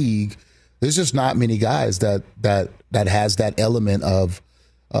today's league, there's just not many guys that has that element of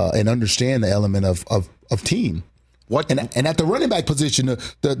and understand the element of team. What and at the running back position,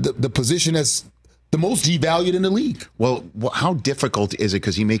 the position that's the most devalued in the league. Well, how difficult is it?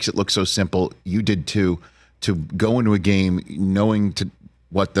 Because he makes it look so simple. You did too, to go into a game knowing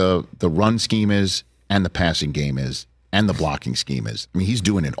what the run scheme is and the passing game is and the blocking scheme is. I mean, he's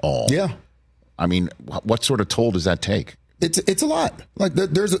doing it all. Yeah. I mean, what sort of toll does that take? It's a lot. Like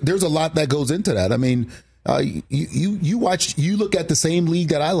there's a lot that goes into that. I mean, you look at the same league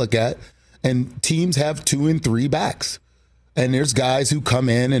that I look at, and teams have 2 and 3 backs, and there's guys who come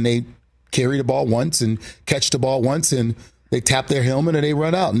in and they carry the ball once and catch the ball once, and they tap their helmet and they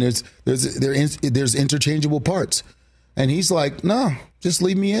run out, and there's interchangeable parts. And he's like, no, just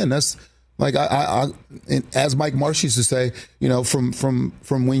leave me in. That's like I as Mike Marsh used to say, from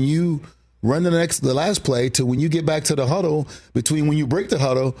when you run the last play to when you get back to the huddle, between when you break the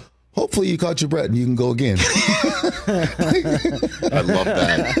huddle, hopefully you caught your breath and you can go again. I love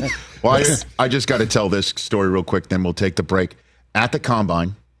that. Well, I just got to tell this story real quick, then we'll take the break. At the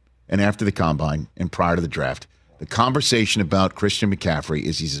Combine and after the Combine and prior to the draft, the conversation about Christian McCaffrey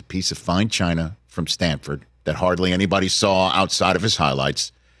is he's a piece of fine china from Stanford that hardly anybody saw outside of his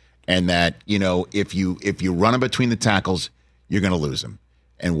highlights, and that, if you run him between the tackles, you're going to lose him.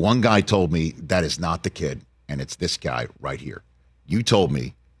 And one guy told me that is not the kid, and it's this guy right here. You told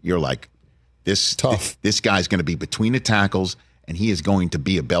me, you're like, this guy's going to be between the tackles, and he is going to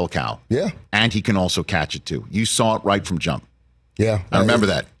be a bell cow. Yeah. And he can also catch it, too. You saw it right from jump. Yeah. I remember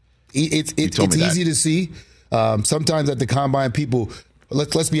that. It's easy to see. Sometimes at the Combine, people,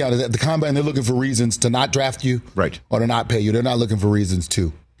 let's be honest, at the Combine, they're looking for reasons to not draft you, right, or to not pay you. They're not looking for reasons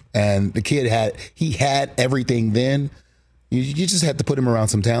to. And the kid had everything then. You just had to put him around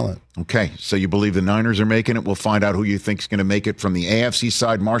some talent. Okay, so you believe the Niners are making it. We'll find out who you think is going to make it from the AFC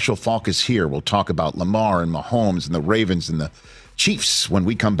side. Marshall Faulk is here. We'll talk about Lamar and Mahomes and the Ravens and the Chiefs when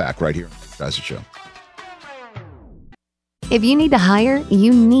we come back right here on the Show. If you need to hire,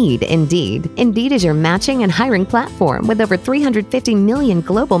 you need Indeed. Indeed is your matching and hiring platform with over 350 million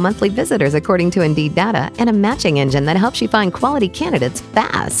global monthly visitors according to Indeed data and a matching engine that helps you find quality candidates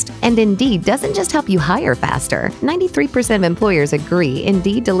fast. And Indeed doesn't just help you hire faster. 93% of employers agree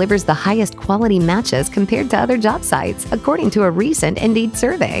Indeed delivers the highest quality matches compared to other job sites, according to a recent Indeed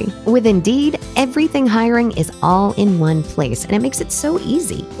survey. With Indeed, everything hiring is all in one place, and it makes it so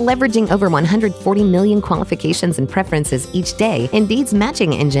easy. Leveraging over 140 million qualifications and preferences each day, Indeed's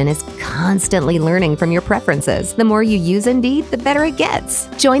matching engine is constantly learning from your preferences. The more you use Indeed, the better it gets.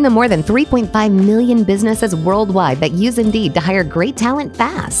 Join the more than 3.5 million businesses worldwide that use Indeed to hire great talent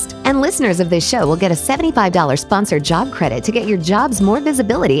fast. And listeners of this show will get a $75 sponsored job credit to get your jobs more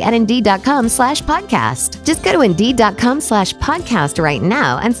visibility at Indeed.com/podcast. Just go to Indeed.com/podcast right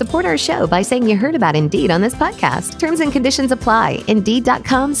now and support our show by saying you heard about Indeed on this podcast. Terms and conditions apply.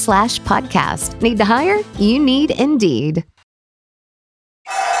 Indeed.com/podcast. Need to hire? You need Indeed.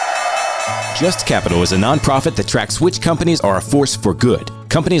 Just Capital is a nonprofit that tracks which companies are a force for good.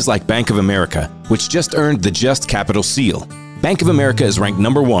 Companies like Bank of America, which just earned the Just Capital seal. Bank of America is ranked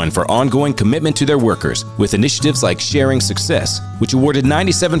 #1 for ongoing commitment to their workers with initiatives like Sharing Success, which awarded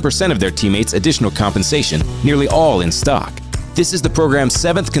 97% of their teammates additional compensation, nearly all in stock. This is the program's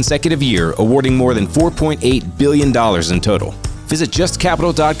 7th consecutive year, awarding more than $4.8 billion in total. Visit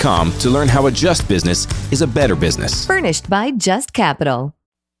justcapital.com to learn how a just business is a better business. Furnished by Just Capital.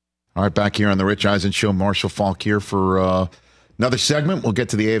 All right, back here on the Rich Eisen Show, Marshall Faulk here for another segment. We'll get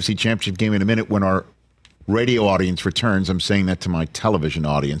to the AFC Championship game in a minute when our radio audience returns. I'm saying that to my television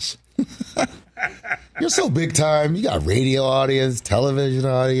audience. You're so big time. You got radio audience, television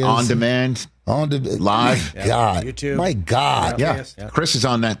audience. On demand. Live. My God. YouTube. My God. Yeah. Chris is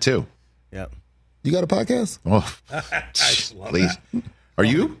on that too. Yep. You got a podcast? Oh, please. Are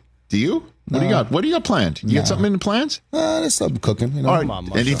you? Do you? What do you got? What do you got planned? You got something in the plans? There's something cooking. You know? All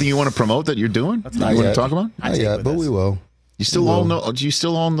right. Anything you want to promote that you're doing? Not you want to yet. talk about? Not yet, but we will. You still own? Do you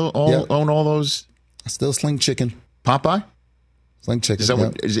still own own all those? I still Sling Chicken. Popeye? Sling Chicken. Is that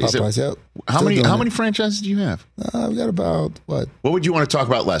what? Is Popeyes, it, yep. How Still many? doing How it. many franchises do you have? We got about what? What would you want to talk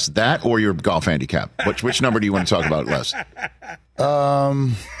about less? That or your golf handicap? Which number do you want to talk about less?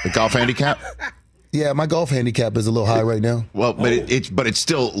 The golf handicap. Yeah, my golf handicap is a little high right now. Well, but it's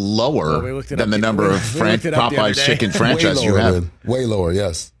still lower than the number of looked it up the other Popeye's day. chicken franchises you have. Way lower,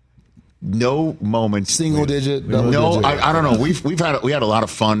 yes. No moments. Single digit. Double No, digit. I don't know. We had a lot of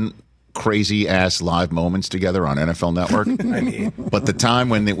fun, crazy ass live moments together on NFL Network. But the time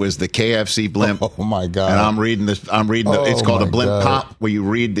when it was the KFC blimp. Oh my God! And I'm reading this. It's called my a blimp God. pop, where you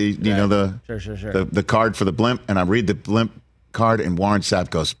read the Sure. the card for the blimp, and I read the blimp card, and Warren Sapp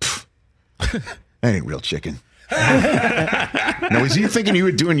goes, "Pff, that ain't real chicken." Now, was he thinking you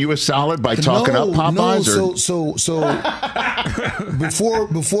were doing you a solid by talking up Popeyes? No, or? so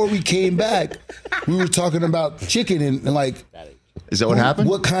before we came back, we were talking about chicken and like. Is that what happened?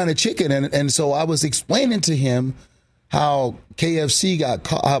 What kind of chicken? And so I was explaining to him how KFC got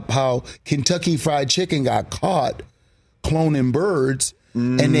caught, how Kentucky Fried Chicken got caught cloning birds,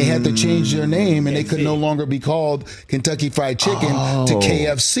 and they had to change their name, and they could no longer be called Kentucky Fried Chicken to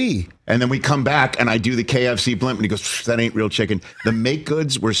KFC. And then we come back, and I do the KFC blimp, and he goes, "That ain't real chicken." The make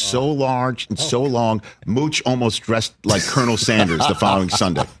goods were so large and so long, Mooch almost dressed like Colonel Sanders the following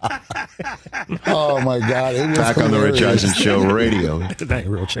Sunday. Oh my God! It was Back on the Rich hilarious. Eisen Show radio. That ain't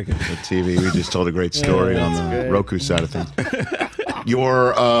real chicken. The TV. We just told a great story on the Roku side of things.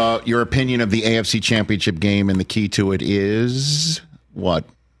 Your opinion of the AFC Championship game, and the key to it is what?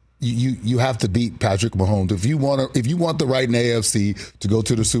 You have to beat Patrick Mahomes if you want the right in the AFC to go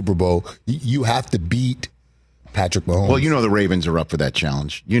to the Super Bowl. You have to beat Patrick Mahomes. Well, you know the Ravens are up for that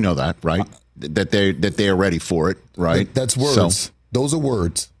challenge. You know that, right? That they are ready for it, right? That's words. So, those are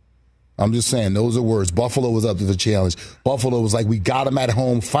words. I'm just saying those are words. Buffalo was up to the challenge. Buffalo was like, we got him at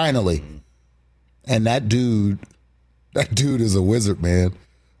home finally, and that dude is a wizard, man.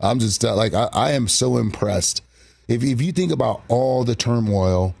 I'm just like I am so impressed. If you think about all the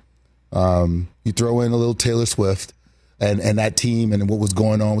turmoil. You throw in a little Taylor Swift and that team and what was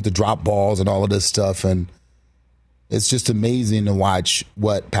going on with the drop balls and all of this stuff. And it's just amazing to watch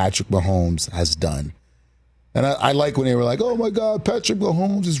what Patrick Mahomes has done. And I like when they were like, oh, my God, Patrick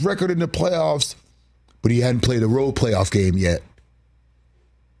Mahomes is record in the playoffs, but he hadn't played a road playoff game yet.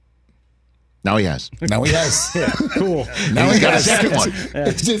 now he has. Now he has. Cool. Now he's got a second one.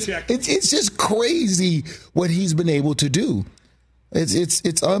 It's just crazy what he's been able to do.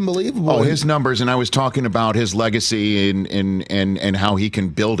 It's unbelievable. Oh, his numbers, and I was talking about his legacy and how he can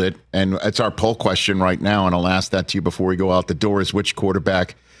build it. And it's our poll question right now, and I'll ask that to you before we go out the door: is which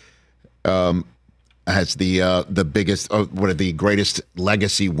quarterback has the biggest, one of the greatest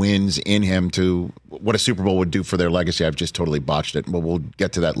legacy wins in him to what a Super Bowl would do for their legacy. I've just totally botched it, but we'll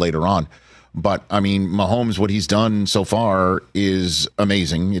get to that later on. But, I mean, Mahomes, what he's done so far is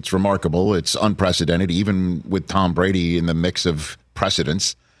amazing. It's remarkable. It's unprecedented, even with Tom Brady in the mix of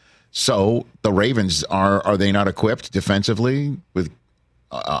precedents. So the Ravens, are they not equipped defensively with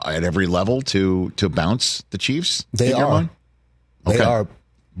at every level to bounce the Chiefs? They are. They Okay. are.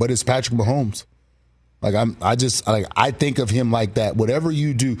 But it's Patrick Mahomes. Like I think of him like that. Whatever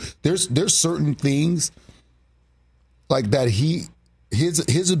you do, there's certain things like that.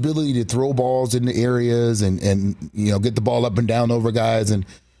 His ability to throw balls in the areas and get the ball up and down over guys, and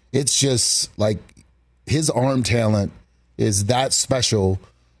it's just like his arm talent is that special,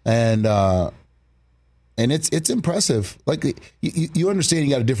 and it's impressive. Like you understand, he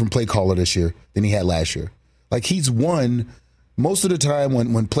got a different play caller this year than he had last year. Like he's won. Most of the time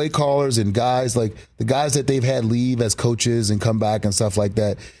when play callers and guys, like the guys that they've had leave as coaches and come back and stuff like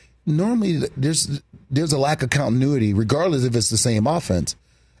that, normally there's a lack of continuity, regardless if it's the same offense.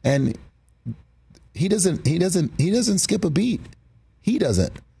 And he doesn't skip a beat. He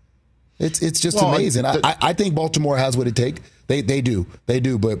doesn't. It's just amazing. I think Baltimore has what it takes. They do.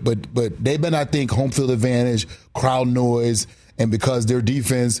 But they've been, I think, home field advantage, crowd noise, and because their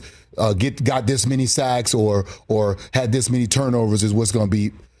defense got this many sacks or had this many turnovers is what's going to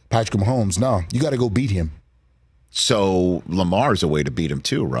beat Patrick Mahomes. No, you got to go beat him. So Lamar's a way to beat him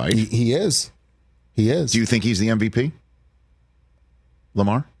too, right? He is. He is. Do you think he's the MVP?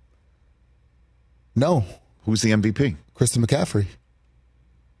 Lamar? No. Who's the MVP? Christian McCaffrey.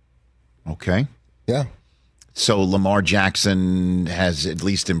 Okay. Yeah. So Lamar Jackson has at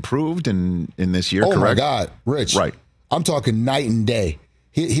least improved in this year, correct? correct? Oh, my God, Rich. Right. I'm talking night and day.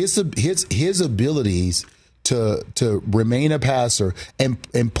 His abilities to remain a passer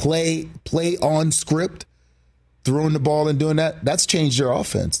and play on script, throwing the ball and doing that's changed their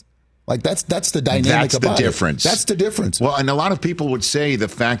offense. Like that's the dynamic about it. That's the difference. That's the difference. Well, and a lot of people would say the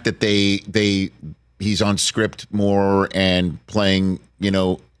fact that he's on script more and playing,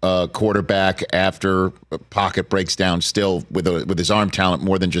 quarterback after a pocket breaks down still with his arm talent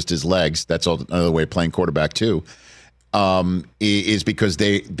more than just his legs. That's another way of playing quarterback too. Is because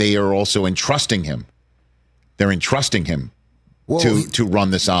they are also entrusting him. They're entrusting him to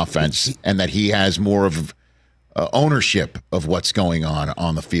run this offense, and that he has more of ownership of what's going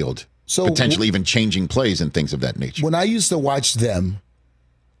on the field. So potentially even changing plays and things of that nature. When I used to watch them,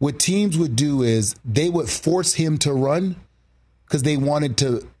 what teams would do is they would force him to run because they wanted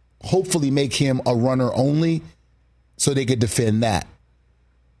to hopefully make him a runner only so they could defend that.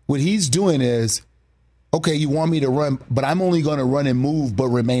 What he's doing is, okay, you want me to run, but I'm only going to run and move but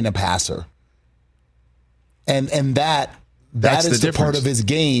remain a passer. And that's is the part of his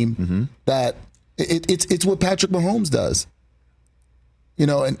game that it's what Patrick Mahomes does.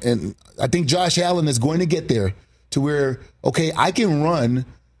 And I think Josh Allen is going to get there to where, okay, I can run,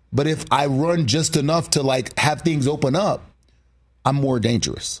 but if I run just enough to have things open up, I'm more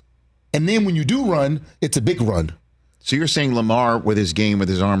dangerous. And then when you do run, it's a big run. So you're saying Lamar, with his game, with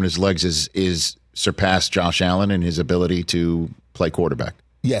his arm and his legs, is surpassed Josh Allen in his ability to play quarterback?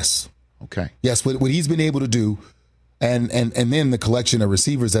 Yes. Okay. Yes, what he's been able to do, and then the collection of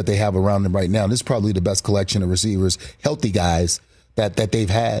receivers that they have around him right now. This is probably the best collection of receivers, healthy guys that they've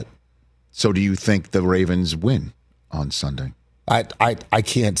had. So do you think the Ravens win on Sunday? I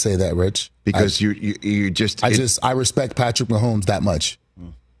can't say that, Rich. Because I respect Patrick Mahomes that much.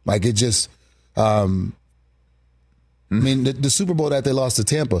 Like it just I mean, the Super Bowl that they lost to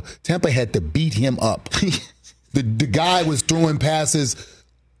Tampa had to beat him up. The guy was throwing passes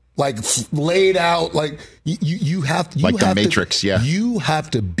laid out, you have to the Matrix, yeah. You have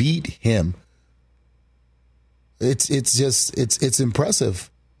to beat him. It's impressive.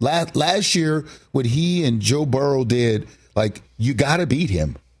 Last year, what he and Joe Burrow did, you got to beat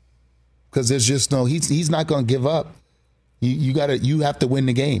him because there's just he's not going to give up. You have to win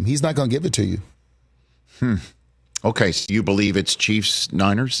the game. He's not going to give it to you. Okay, so you believe it's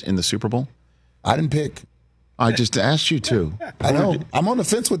Chiefs-Niners in the Super Bowl? I didn't pick. I just asked you to. I know. I'm on the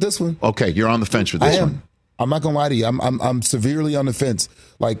fence with this one. Okay, you're on the fence with this one. I'm not gonna lie to you. I'm severely on the fence.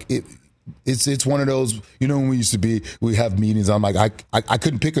 It's one of those, when we have meetings, I'm like, I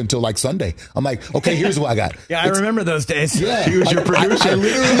couldn't pick until Sunday. I'm like, okay, here's what I got. Yeah, I remember those days. Yeah. He was your producer. I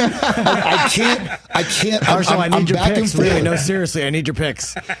literally, I can't. Marshall, I need your back picks. and forth. Really, no, seriously, I need your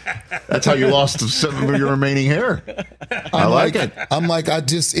picks. That's how you lost some of your remaining hair. I like it. I'm like,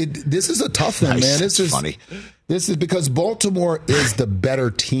 this is a tough one, man. This is funny. This is because Baltimore is the better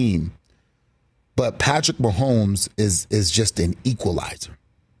team, but Patrick Mahomes is just an equalizer.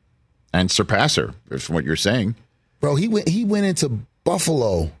 and surpass her, from what you're saying. Bro, he went into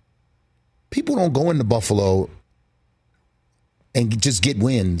Buffalo. People don't go into Buffalo and just get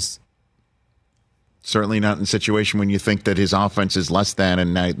wins. Certainly not in a situation when you think that his offense is less than,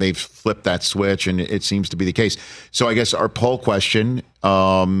 and now they've flipped that switch, and it seems to be the case. So I guess our poll question,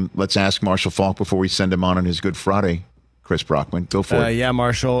 let's ask Marshall Faulk before we send him on his Good Friday. Chris Brockman, go for it. Yeah,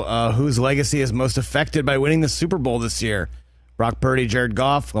 Marshall, whose legacy is most affected by winning the Super Bowl this year? Brock Purdy, Jared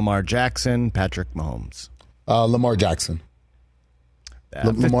Goff, Lamar Jackson, Patrick Mahomes. Lamar Jackson.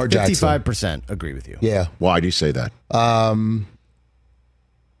 Lamar Jackson. 55% agree with you. Yeah. Why do you say that?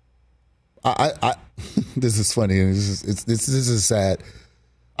 I this is funny. This is sad.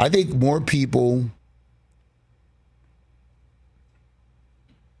 I think more people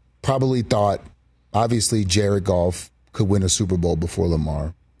probably thought, obviously, Jared Goff could win a Super Bowl before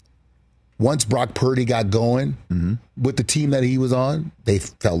Lamar. Once Brock Purdy got going with the team that he was on, they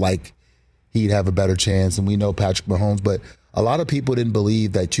felt like he'd have a better chance. And we know Patrick Mahomes, but a lot of people didn't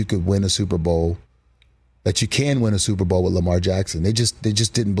believe that you could win a Super Bowl, that you can win a Super Bowl with Lamar Jackson. They just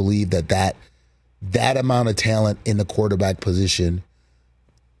didn't believe that amount of talent in the quarterback position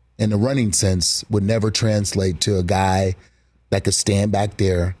in the running sense would never translate to a guy that could stand back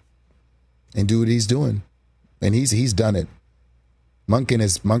there and do what he's doing. And he's done it. Monken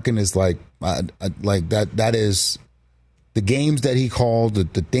is like that is the games that he called,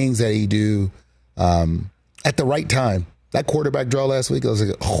 the things that he do at the right time. That quarterback draw last week, I was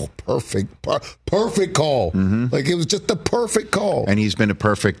like, oh, perfect call. Like, it was just the perfect call. And he's been a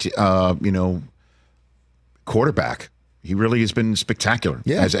perfect, quarterback. He really has been spectacular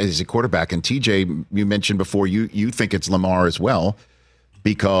as a quarterback. And TJ, you mentioned before, you think it's Lamar as well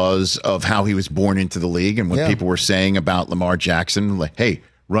because of how he was born into the league and what people were saying about Lamar Jackson. Like, hey,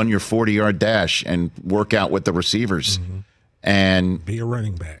 run your 40-yard dash and work out with the receivers. And be a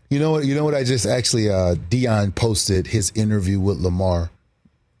running back. You know what? I just actually Dion posted his interview with Lamar,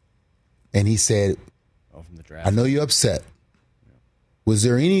 and he said, from the draft. "I know you're upset. Was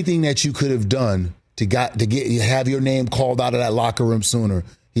there anything that you could have done to have your name called out of that locker room sooner?"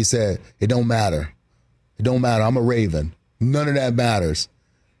 He said, "It don't matter. It don't matter. I'm a Raven. None of that matters."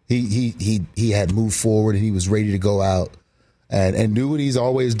 He had moved forward and he was ready to go out and do what he's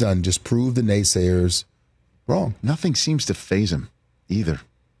always done, just prove the naysayers wrong. Nothing seems to faze him either,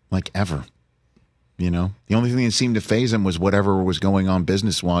 like ever. The only thing that seemed to faze him was whatever was going on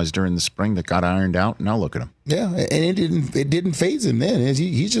business-wise during the spring that got ironed out. Now look at him. Yeah, and it didn't faze him then.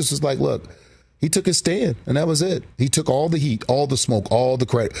 He just was like, look, he took his stand, and that was it. He took all the heat, all the smoke, all the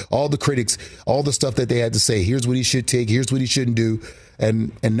credit, all the critics, all the stuff that they had to say. Here's what he should take. Here's what he shouldn't do.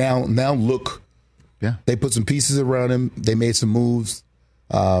 And now look. Yeah, they put some pieces around him. They made some moves.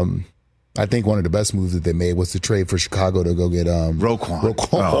 I think one of the best moves that they made was to trade for Chicago to go get Roquan.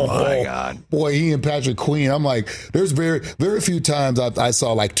 Oh my God, boy, he and Patrick Queen. I'm like, there's very, very few times I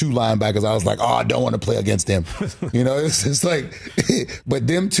saw like two linebackers. I was like, oh, I don't want to play against them. It's like, but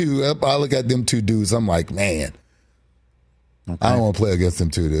them two. I look at them two dudes. I'm like, man, I don't want to play against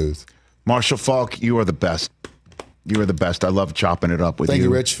them two dudes. Marshall Faulk, you are the best. You are the best. I love chopping it up with you. Thank you,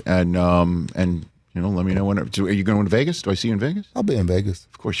 Rich. And let me know when. Are you going to Vegas? Do I see you in Vegas? I'll be in Vegas.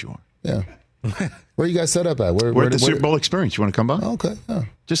 Of course you are. Yeah. Where you guys set up at? We're at the Super Bowl Experience. You want to come by? Okay. Yeah.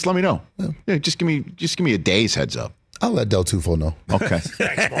 Just let me know. Yeah. Just give me a day's heads up. I'll let Del Tufo know. Okay.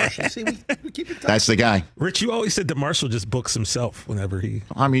 Thanks, Marshall. See, we keep it tight. That's the guy. Rich, you always said that Marshall just books himself whenever he.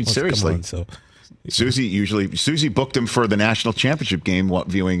 I mean, seriously. On, so. Susie booked him for the national championship game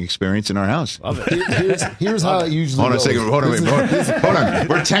viewing experience in our house. Here's how it usually goes. Hold on.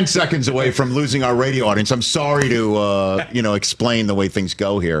 We're 10 seconds away from losing our radio audience. I'm sorry to explain the way things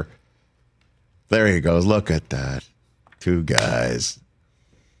go here. There you go. Look at that. Two guys.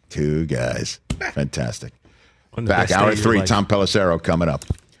 Fantastic. Back hour 3. Tom Pelissero coming up.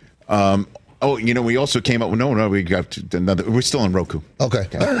 We also came up with we got another. We're still on Roku. Okay.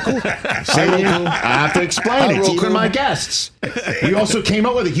 Cool. I have to explain it to even my guests. We also came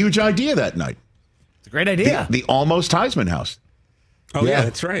up with a huge idea that night. It's a great idea. The almost Heisman house. Oh yeah,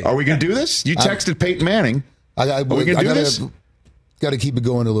 that's right. Are we going to do this? You texted Peyton Manning. Are we going to do this? Got to keep it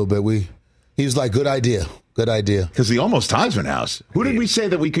going a little bit. He was like, good idea. Because the almost Heisman house. Who did we say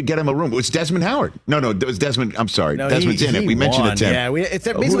that we could get him a room? It was Desmond Howard. No, it was Desmond. I'm sorry. No, Desmond's in it. We mentioned it to him. Yeah, it's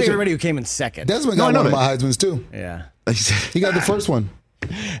basically everybody who came in second. Desmond got one of my Heismans, too. Yeah. He got the first one.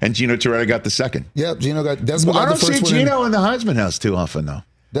 And Gino Torretta got the second. Yep, Desmond got the first one. I don't see Gino in the Heisman house too often, though.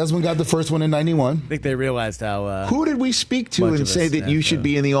 Desmond got the first one in 91. I think they realized how... Who did we speak to and say that you should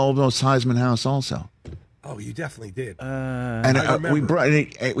be in the almost Heisman house also? Oh, you definitely did.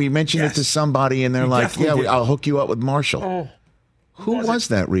 We mentioned it to somebody, and they're like, "Yeah, I'll hook you up with Marshall." Who was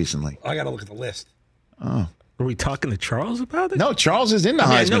that recently? I got to look at the list. Oh. Are we talking to Charles about it? No, Charles is in the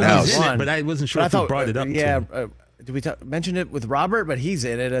Heisman House. He's in it, but I wasn't sure if he brought it up. Yeah, to him. did we mention it with Robert? But he's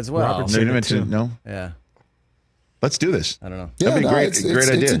in it as well. Robert's No, you in it mentioned too. No? Yeah. Let's do this. I don't know. Yeah, That'd be a great idea.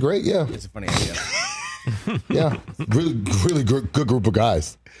 It's a great, It's a funny idea. yeah. Really good group of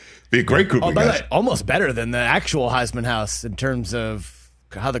guys. Be a great group of By the guys. way, almost better than the actual Heisman House in terms of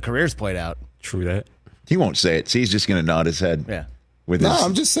how the careers played out. True that. He won't say it. See, he's just going to nod his head. Yeah. With No, his,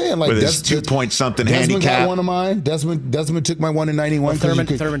 I'm just saying, like, with his 2-point-something Desmond handicap. got one of mine. Desmond took my one in '91. Well,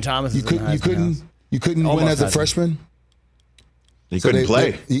 Thurman Thomas. You couldn't win as a freshman. He couldn't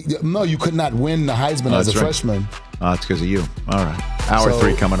play. No, you could not win the Heisman as a freshman. Oh, it's because of you. All right. Hour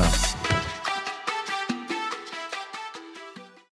 3 coming up.